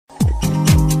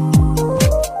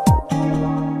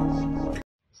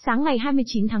Sáng ngày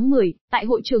 29 tháng 10, tại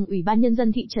hội trường Ủy ban Nhân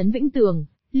dân thị trấn Vĩnh Tường,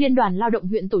 Liên đoàn Lao động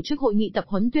huyện tổ chức hội nghị tập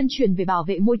huấn tuyên truyền về bảo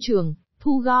vệ môi trường,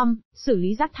 thu gom, xử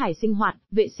lý rác thải sinh hoạt,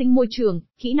 vệ sinh môi trường,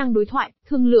 kỹ năng đối thoại,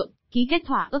 thương lượng, ký kết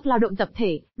thỏa ước lao động tập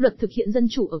thể, luật thực hiện dân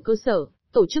chủ ở cơ sở,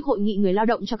 tổ chức hội nghị người lao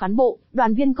động cho cán bộ,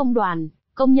 đoàn viên công đoàn,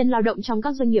 công nhân lao động trong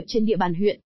các doanh nghiệp trên địa bàn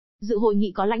huyện. Dự hội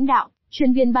nghị có lãnh đạo,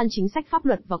 chuyên viên Ban Chính sách pháp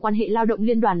luật và quan hệ lao động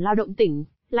Liên đoàn Lao động tỉnh,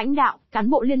 lãnh đạo, cán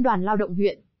bộ Liên đoàn Lao động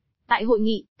huyện. Tại hội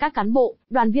nghị, các cán bộ,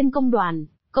 đoàn viên công đoàn,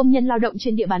 công nhân lao động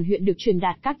trên địa bàn huyện được truyền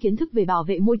đạt các kiến thức về bảo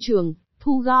vệ môi trường,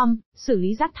 thu gom, xử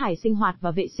lý rác thải sinh hoạt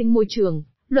và vệ sinh môi trường,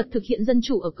 luật thực hiện dân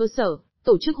chủ ở cơ sở,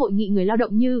 tổ chức hội nghị người lao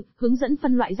động như hướng dẫn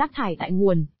phân loại rác thải tại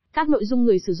nguồn, các nội dung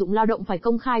người sử dụng lao động phải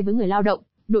công khai với người lao động,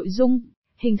 nội dung,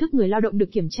 hình thức người lao động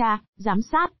được kiểm tra, giám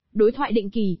sát, đối thoại định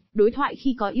kỳ, đối thoại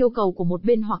khi có yêu cầu của một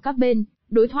bên hoặc các bên,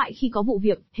 đối thoại khi có vụ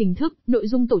việc, hình thức, nội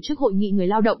dung tổ chức hội nghị người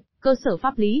lao động, cơ sở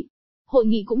pháp lý. Hội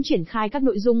nghị cũng triển khai các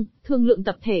nội dung, thương lượng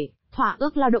tập thể, thỏa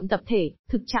ước lao động tập thể,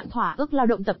 thực trạng thỏa ước lao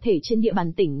động tập thể trên địa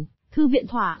bàn tỉnh, thư viện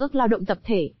thỏa ước lao động tập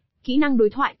thể, kỹ năng đối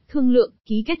thoại, thương lượng,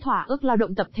 ký kết thỏa ước lao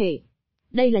động tập thể.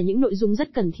 Đây là những nội dung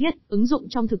rất cần thiết, ứng dụng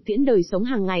trong thực tiễn đời sống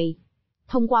hàng ngày.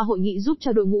 Thông qua hội nghị giúp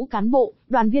cho đội ngũ cán bộ,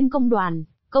 đoàn viên công đoàn,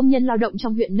 công nhân lao động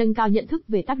trong huyện nâng cao nhận thức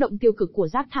về tác động tiêu cực của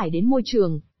rác thải đến môi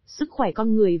trường, sức khỏe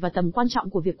con người và tầm quan trọng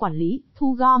của việc quản lý,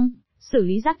 thu gom, xử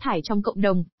lý rác thải trong cộng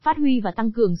đồng, phát huy và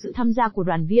tăng cường sự tham gia của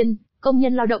đoàn viên, công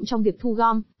nhân lao động trong việc thu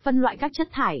gom, phân loại các chất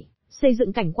thải, xây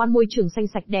dựng cảnh quan môi trường xanh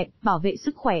sạch đẹp, bảo vệ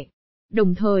sức khỏe.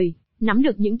 Đồng thời, nắm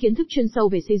được những kiến thức chuyên sâu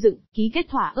về xây dựng, ký kết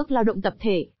thỏa ước lao động tập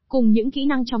thể, cùng những kỹ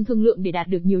năng trong thương lượng để đạt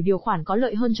được nhiều điều khoản có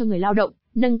lợi hơn cho người lao động,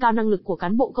 nâng cao năng lực của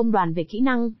cán bộ công đoàn về kỹ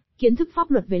năng, kiến thức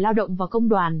pháp luật về lao động và công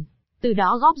đoàn. Từ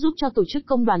đó góp giúp cho tổ chức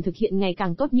công đoàn thực hiện ngày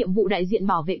càng tốt nhiệm vụ đại diện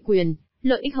bảo vệ quyền,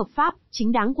 lợi ích hợp pháp,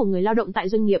 chính đáng của người lao động tại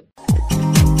doanh nghiệp.